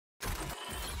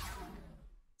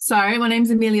So, my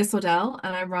name's Amelia Sordell,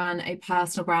 and I run a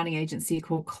personal branding agency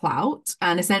called Klowt.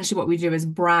 And essentially, what we do is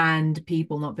brand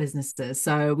people, not businesses.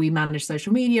 So, we manage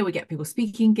social media, we get people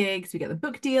speaking gigs, we get the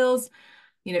book deals,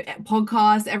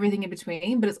 podcasts, everything in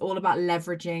between. But it's all about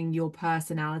leveraging your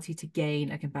personality to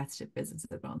gain a competitive business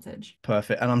advantage.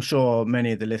 Perfect. And I'm sure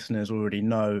many of the listeners already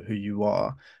know who you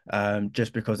are,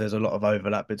 just because there's a lot of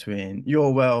overlap between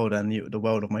your world and the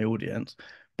world of my audience.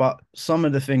 But some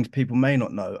of the things people may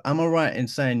not know, am I right in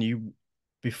saying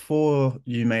before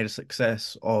you made a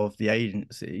success of the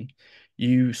agency,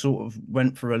 you sort of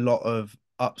went through a lot of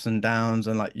ups and downs,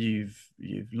 and like you've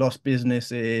lost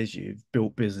businesses, you've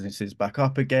built businesses back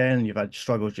up again, you've had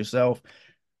struggles yourself.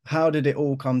 How did it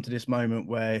all come to this moment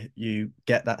where you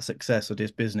get that success of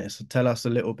this business? Tell us a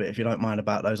little bit, if you don't mind,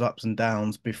 about those ups and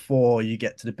downs before you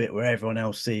get to the bit where everyone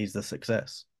else sees the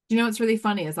success. You know what's really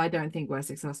funny is I don't think we're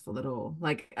successful at all.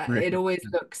 It Really? always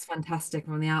looks fantastic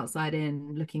from the outside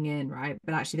in, looking in, right?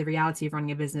 But actually, the reality of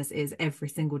running a business is every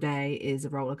single day is a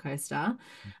roller coaster.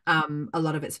 A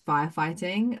lot of it's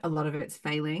firefighting, a lot of it's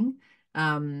failing.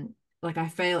 I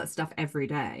fail at stuff every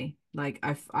day,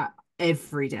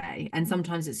 every day, and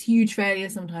sometimes it's huge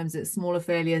failures, sometimes it's smaller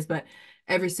failures, but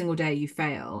every single day you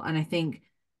fail. And I think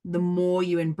the more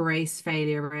you embrace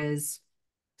failure as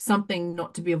something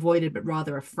not to be avoided, but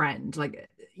rather a friend. Like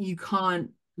you can't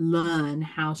learn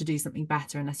how to do something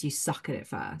better unless you suck at it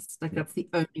first. Like Yeah. that's the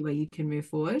only way you can move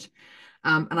forward.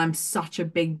 And I'm such a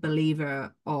big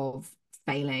believer of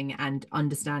failing and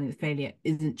understanding that failure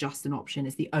isn't just an option,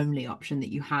 it's the only option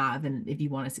that you have. And if you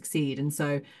want to succeed. And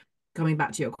so coming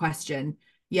back to your question,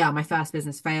 yeah, my first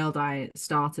business failed. I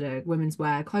started a women's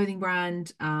wear clothing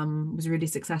brand, was really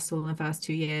successful in the first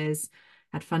 2 years,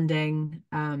 had funding.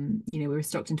 We were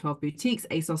stocked in 12 boutiques.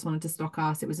 ASOS wanted to stock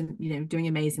us. It was, doing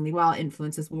amazingly well.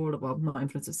 Influencers were all, well, not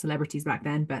influencers, celebrities back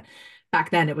then, but back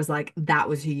then it was like that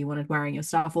was who you wanted wearing your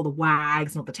stuff. All the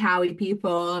wags and all the Towie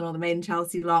people and all the Made in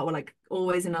Chelsea lot were like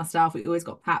always in our stuff. We always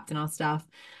got papped in our stuff.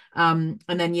 And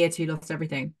then year two lost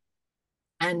everything.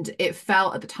 And it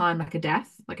felt at the time like a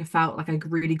death. Like I felt like I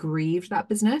really grieved that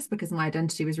business because my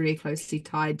identity was really closely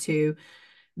tied to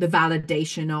the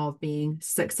validation of being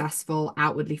successful,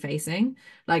 outwardly facing.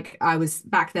 Like I was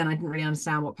back then, I didn't really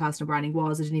understand what personal branding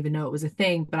was. I didn't even know it was a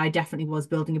thing, but I definitely was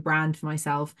building a brand for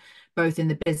myself, both in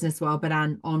the business world, but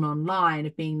and on online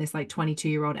of being this like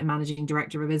 22-year-old and managing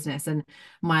director of a business. And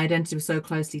my identity was so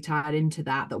closely tied into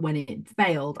that that when it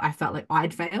failed, I felt like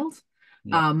I'd failed.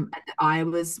 Yeah. And I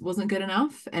wasn't good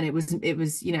enough. And it was,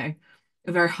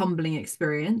 a very humbling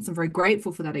experience. I'm very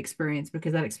grateful for that experience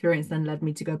because that experience then led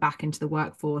me to go back into the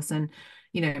workforce and,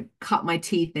 cut my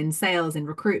teeth in sales and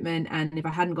recruitment. And if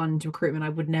I hadn't gone into recruitment, I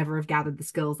would never have gathered the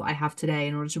skills that I have today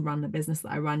in order to run the business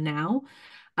that I run now.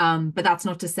 But that's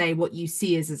not to say what you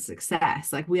see as a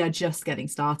success. Like we are just getting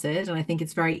started. And I think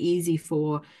it's very easy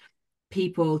for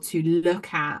people to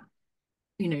look at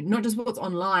not just what's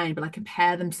online, but like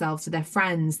compare themselves to their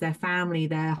friends, their family,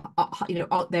 their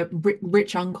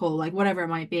rich uncle, like whatever it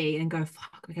might be, and go,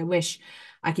 fuck, like I wish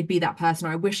I could be that person,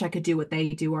 or I wish I could do what they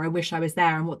do, or I wish I was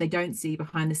there. And what they don't see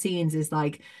behind the scenes is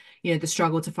like, the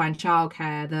struggle to find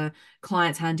childcare, the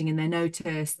clients handing in their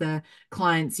notice, the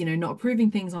clients, not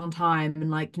approving things on time, and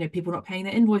like, people not paying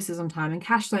their invoices on time, and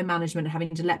cash flow management, and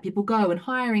having to let people go, and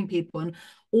hiring people, and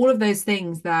all of those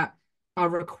things that are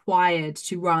required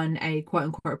to run a quote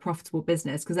unquote profitable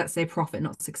business, because let's say profit,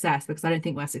 not success, because I don't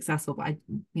think we're successful, but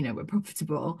we're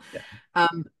profitable. Yeah.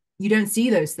 Um, you don't see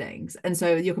those things. And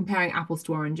so you're comparing apples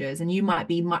to oranges, and you might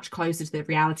be much closer to the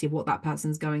reality of what that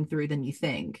person's going through than you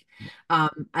think.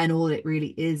 And all it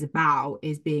really is about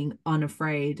is being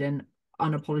unafraid and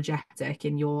unapologetic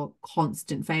in your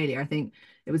constant failure. I think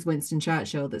it was Winston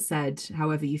Churchill that said,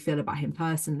 however you feel about him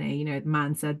personally, the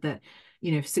man said that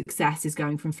success is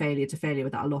going from failure to failure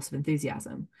without a loss of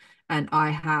enthusiasm. And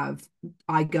I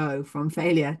go from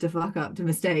failure to fuck up to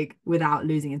mistake without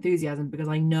losing enthusiasm because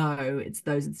I know it's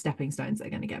those stepping stones that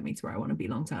are going to get me to where I want to be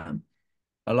long term.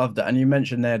 I love that. And you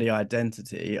mentioned there the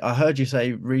identity. I heard you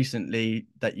say recently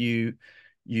that you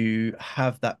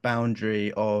have that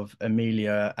boundary of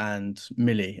Amelia and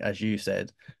Millie, as you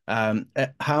said.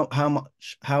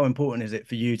 How important is it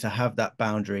for you to have that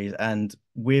boundaries? And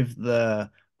with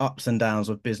the ups and downs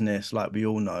of business, like we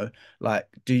all know, like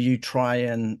do you try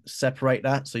and separate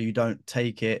that so you don't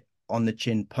take it on the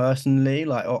chin personally?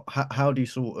 Like, or how do you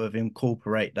sort of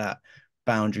incorporate that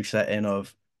boundary setting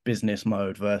of business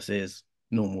mode versus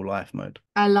normal life mode?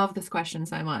 I love this question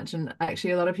so much. And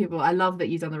actually, a lot of people, I love that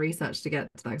you've done the research to get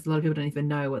to that because a lot of people don't even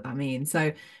know what that means.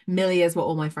 So, Millie is what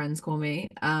all my friends call me,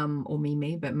 or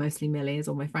Mimi, but mostly Millie is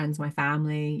all my friends, my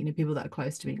family, people that are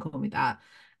close to me call me that.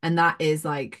 And that is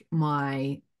like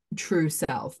my true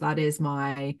self. That is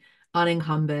my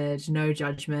unencumbered, no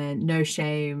judgment, no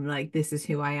shame. Like, this is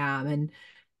who I am. And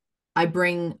I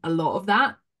bring a lot of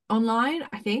that online,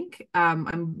 I think.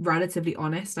 I'm relatively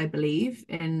honest, I believe,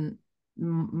 in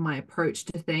my approach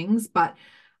to things. But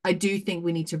I do think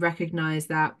we need to recognize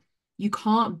that you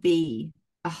can't be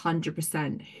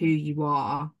 100% who you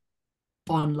are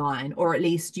online, or at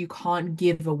least you can't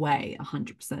give away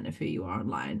 100% of who you are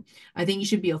online. I think you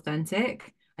should be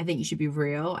authentic. I think you should be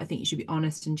real. I think you should be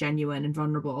honest and genuine and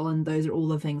vulnerable. And those are all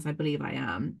the things I believe I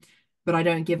am. But I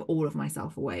don't give all of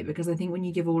myself away, because I think when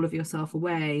you give all of yourself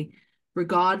away,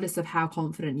 regardless of how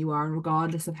confident you are and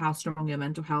regardless of how strong your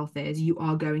mental health is, you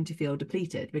are going to feel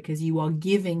depleted because you are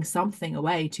giving something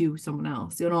away to someone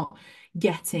else. You're not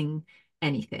getting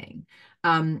anything.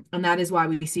 And that is why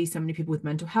we see so many people with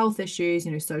mental health issues.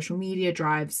 Social media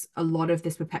drives a lot of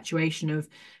this perpetuation of,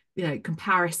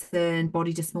 comparison,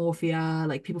 body dysmorphia,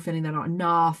 like people feeling they're not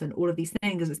enough, and all of these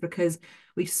things. It's because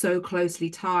we've so closely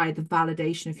tied the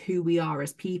validation of who we are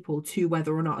as people to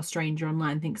whether or not a stranger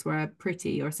online thinks we're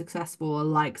pretty or successful or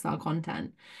likes our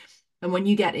content. And when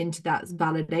you get into that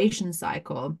validation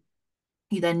cycle,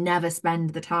 you then never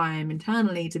spend the time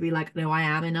internally to be like, no, I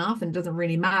am enough. And it doesn't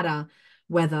really matter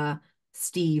whether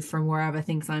Steve from wherever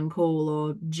thinks I'm cool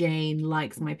or Jane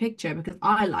likes my picture, because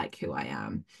I like who I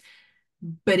am.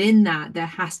 But in that, there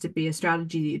has to be a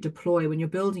strategy that you deploy when you're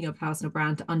building your personal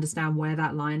brand to understand where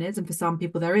that line is. And for some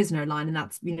people, there is no line, and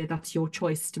that's your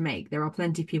choice to make. There are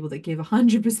plenty of people that give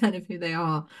 100% of who they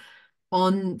are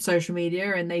on social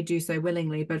media, and they do so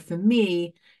willingly. But for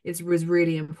me, it was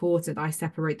really important I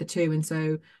separate the two. And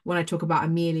so when I talk about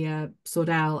Amelia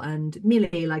Sordell and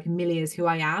Millie, like, Millie is who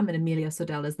I am and Amelia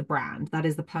Sordell is the brand. That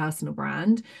is the personal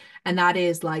brand. And that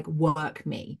is like work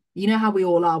me. You know how we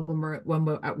all are when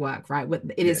we're at work, right?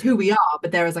 It is Yeah. who we are,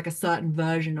 but there is like a certain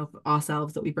version of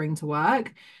ourselves that we bring to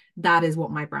work. That is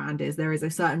what my brand is. There is a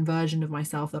certain version of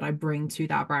myself that I bring to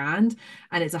that brand,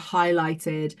 and it's a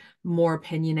highlighted, more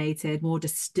opinionated, more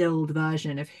distilled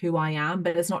version of who I am.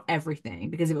 But it's not everything,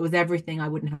 because if it was everything, I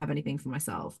wouldn't have anything for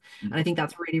myself. And I think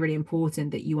that's really, really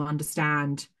important that you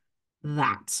understand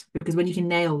that, because when you can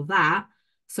nail that,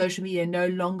 social media no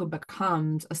longer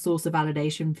becomes a source of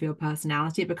validation for your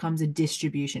personality. It becomes a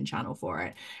distribution channel for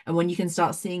it. And when you can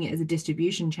start seeing it as a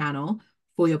distribution channel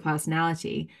for your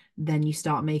personality, then you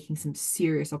start making some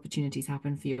serious opportunities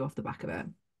happen for you off the back of it.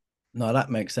 No, that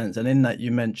makes sense. And in that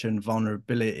you mentioned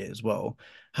vulnerability as well.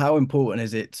 How important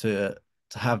is it to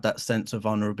have that sense of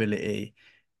vulnerability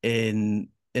in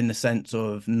the sense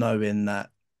of knowing that,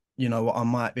 what, I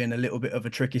might be in a little bit of a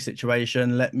tricky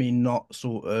situation. Let me not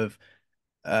sort of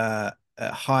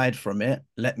hide from it.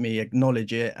 Let me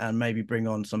acknowledge it and maybe bring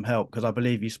on some help. Because I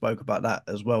believe you spoke about that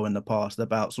as well in the past,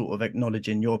 about sort of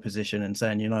acknowledging your position and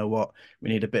saying, you know what, we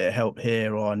need a bit of help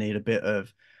here, or I need a bit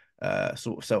of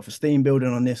sort of self-esteem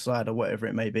building on this side, or whatever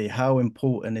it may be. How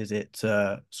important is it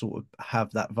to sort of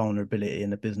have that vulnerability in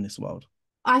the business world?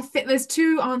 I think there's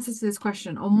two answers to this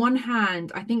question. On one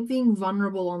hand, I think being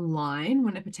vulnerable online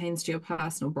when it pertains to your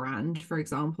personal brand, for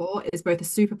example, is both a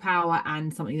superpower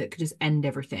and something that could just end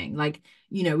everything. Like,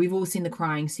 we've all seen the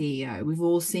crying CEO. We've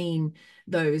all seen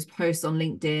those posts on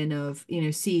LinkedIn of,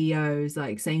 CEOs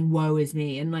like saying, woe is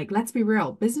me. And like, let's be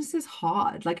real, business is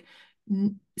hard. Like,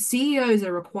 CEOs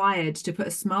are required to put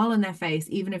a smile on their face,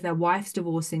 even if their wife's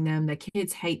divorcing them, their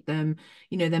kids hate them,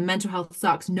 their mental health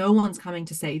sucks. No one's coming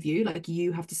to save you. Like,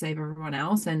 you have to save everyone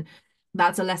else. And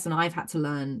that's a lesson I've had to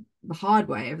learn the hard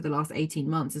way over the last 18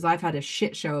 months. Is I've had a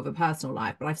shit show of a personal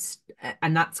life,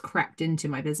 and that's crept into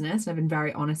my business. And I've been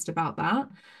very honest about that.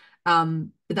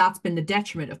 But that's been the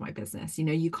detriment of my business.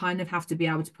 You kind of have to be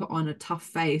able to put on a tough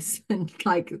face and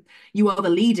like, you are the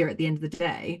leader at the end of the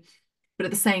day. But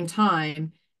at the same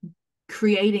time,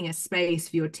 creating a space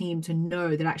for your team to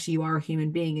know that actually you are a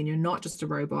human being and you're not just a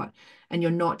robot, and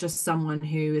you're not just someone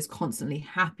who is constantly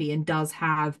happy and does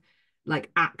have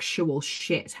like actual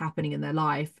shit happening in their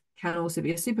life, can also be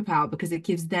a superpower, because it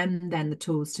gives them then the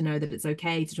tools to know that it's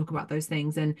okay to talk about those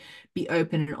things and be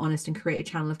open and honest and create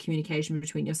a channel of communication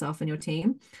between yourself and your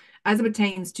team. As it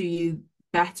pertains to you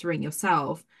bettering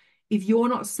yourself, if you're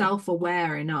not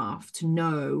self-aware enough to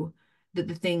know that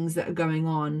the things that are going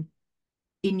on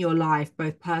in your life,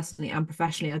 both personally and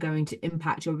professionally, are going to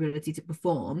impact your ability to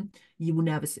perform, you will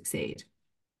never succeed.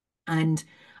 And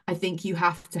I think you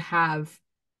have to have,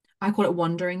 I call it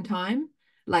wandering time.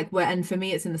 Like, and for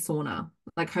me, it's in the sauna.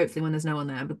 Like, hopefully when there's no one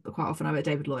there, but quite often I'm at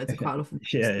David Lloyd's, and quite often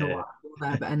there's Yeah, no yeah, one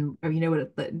there. But, and you know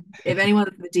what, if anyone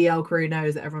at the DL crew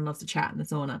knows that everyone loves to chat in the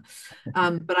sauna.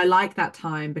 But I like that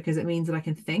time because it means that I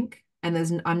can think,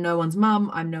 and I'm no one's mum,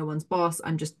 I'm no one's boss.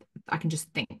 I can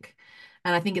just think.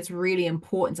 And I think it's really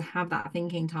important to have that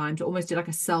thinking time to almost do like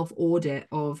a self audit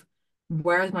of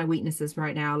where are my weaknesses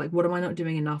right now? Like, what am I not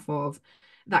doing enough of?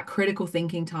 That critical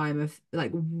thinking time of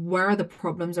like, where are the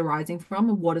problems arising from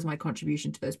and what is my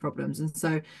contribution to those problems? And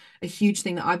so, a huge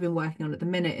thing that I've been working on at the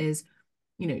minute is,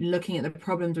 looking at the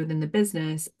problems within the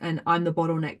business, and I'm the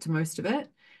bottleneck to most of it.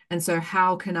 And so,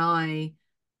 how can I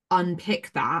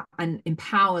unpick that and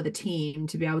empower the team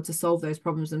to be able to solve those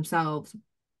problems themselves,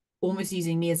 almost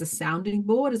using me as a sounding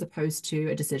board as opposed to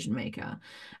a decision maker.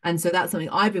 And so that's something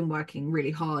I've been working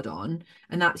really hard on.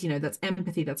 And that's, that's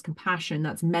empathy, that's compassion,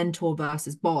 that's mentor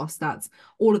versus boss, that's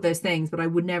all of those things. But I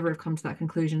would never have come to that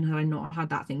conclusion had I not had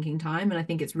that thinking time. And I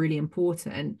think it's really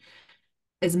important,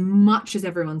 as much as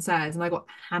everyone says, and I got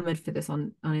hammered for this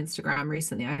on Instagram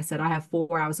recently. I said I have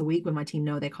 4 hours a week when my team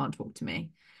know they can't talk to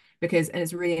me, and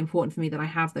it's really important for me that I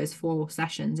have those 4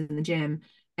 sessions in the gym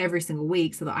every single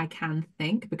week so that I can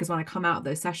think, because when I come out of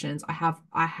those sessions, I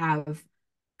have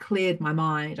cleared my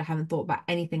mind. I haven't thought about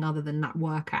anything other than that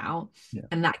workout. Yeah.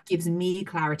 And that gives me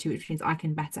clarity, which means I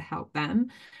can better help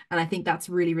them. And I think that's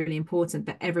really, really important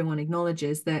that everyone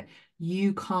acknowledges that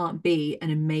you can't be an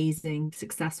amazing,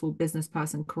 successful business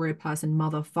person, career person,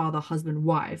 mother, father, husband,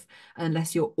 wife,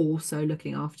 unless you're also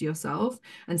looking after yourself.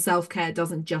 And self-care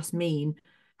doesn't just mean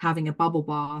having a bubble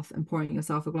bath and pouring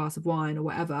yourself a glass of wine or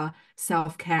whatever.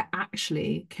 Self-care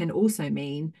actually can also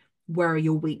mean, where are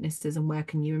your weaknesses and where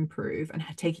can you improve, and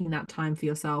taking that time for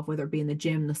yourself, whether it be in the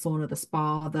gym, the sauna, the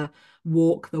spa, the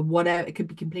walk, the whatever. It could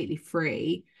be completely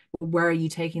free. Where are you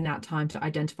taking that time to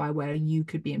identify where you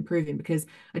could be improving? Because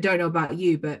I don't know about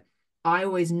you, but I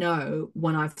always know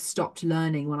when I've stopped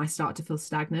learning, when I start to feel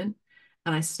stagnant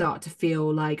and I start to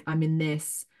feel like I'm in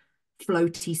this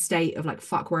floaty state of like,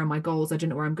 fuck, where are my goals? I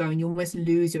don't know where I'm going. You almost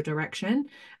lose your direction.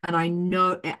 And I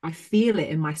know it, I feel it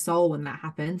in my soul when that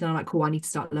happens. And I'm like, cool, I need to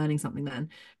start learning something then.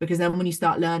 Because then when you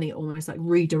start learning, it almost like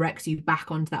redirects you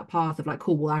back onto that path of like,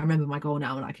 cool, well, I remember my goal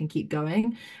now and I can keep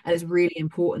going. And it's really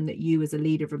important that you, as a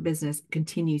leader of a business,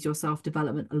 continues your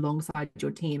self-development alongside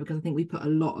your team, because I think we put a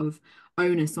lot of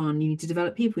onus on, you need to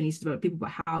develop people, you need to develop people,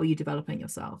 but how are you developing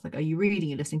yourself? Like, are you reading,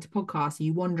 are you listening to podcasts? Are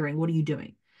you wandering? What are you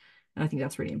doing? And I think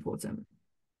that's really important.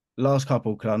 Last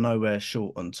couple, because I know we're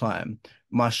short on time.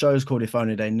 My show's called If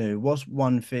Only They Knew. What's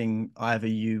one thing either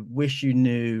you wish you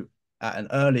knew at an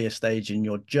earlier stage in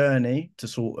your journey to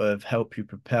sort of help you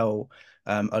propel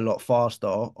a lot faster,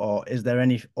 or is there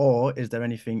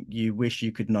anything you wish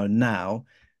you could know now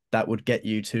that would get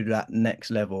you to that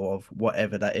next level of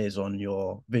whatever that is on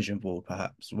your vision board,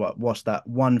 perhaps? What's that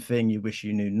one thing you wish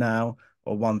you knew now,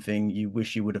 or one thing you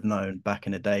wish you would have known back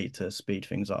in the day to speed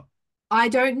things up? I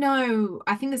don't know.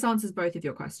 I think this answers both of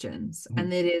your questions. Mhm.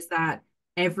 And it is that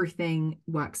everything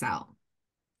works out.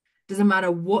 Doesn't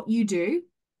matter what you do,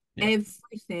 Yeah.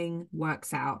 everything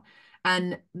works out.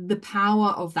 And the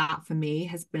power of that for me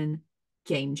has been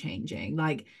game changing.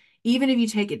 Like, even if you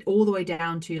take it all the way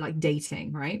down to like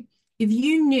dating, right? If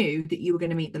you knew that you were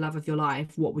going to meet the love of your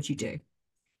life, what would you do?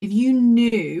 If you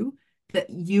knew that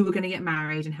you were going to get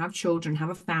married and have children,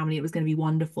 have a family, it was going to be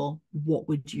wonderful, what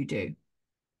would you do?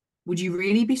 Would you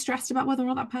really be stressed about whether or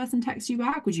not that person texts you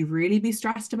back? Would you really be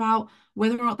stressed about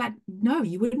whether or not that? No,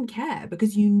 you wouldn't care,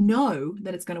 because you know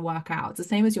that it's going to work out. It's the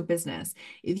same as your business.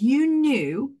 If you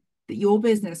knew that your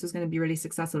business was going to be really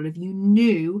successful, if you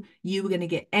knew you were going to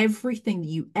get everything that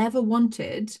you ever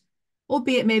wanted,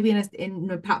 albeit maybe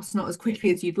in perhaps not as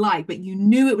quickly as you'd like, but you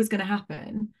knew it was going to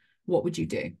happen, what would you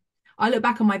do? I look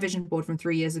back on my vision board from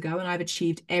 3 years ago and I've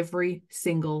achieved every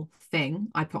single thing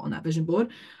I put on that vision board.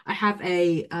 I have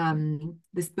a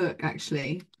this book,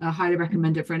 actually. I highly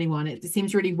recommend it for anyone. It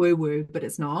seems really woo-woo, but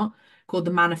it's not, called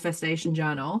the Manifestation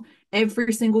Journal.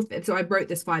 Every single so I wrote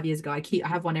this 5 years ago. I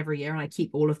have one every year and I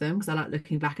keep all of them because I like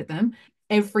looking back at them.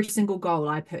 Every single goal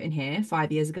I put in here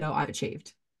 5 years ago, I've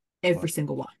achieved. Every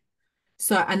single one.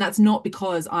 So, and that's not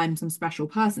because I'm some special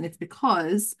person. It's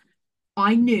because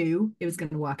I knew it was going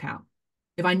to work out.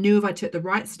 If I took the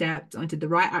right steps, I did the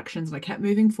right actions, and I kept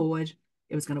moving forward,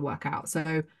 it was going to work out.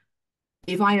 So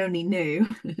if I only knew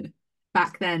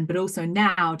back then, but also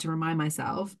now, to remind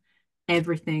myself,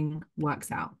 everything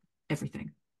works out.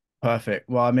 Everything. Perfect.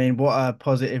 Well, I mean, what a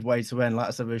positive way to end. Like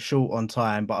I said, we're short on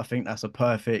time, but I think that's a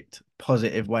perfect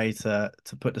positive way to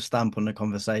put the stamp on the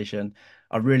conversation.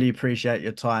 I really appreciate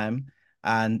your time.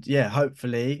 And yeah,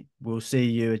 hopefully we'll see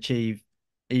you achieve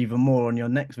even more on your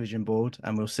next vision board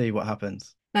and we'll see what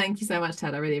happens. Thank you so much,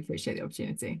 Ted. I really appreciate the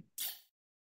opportunity.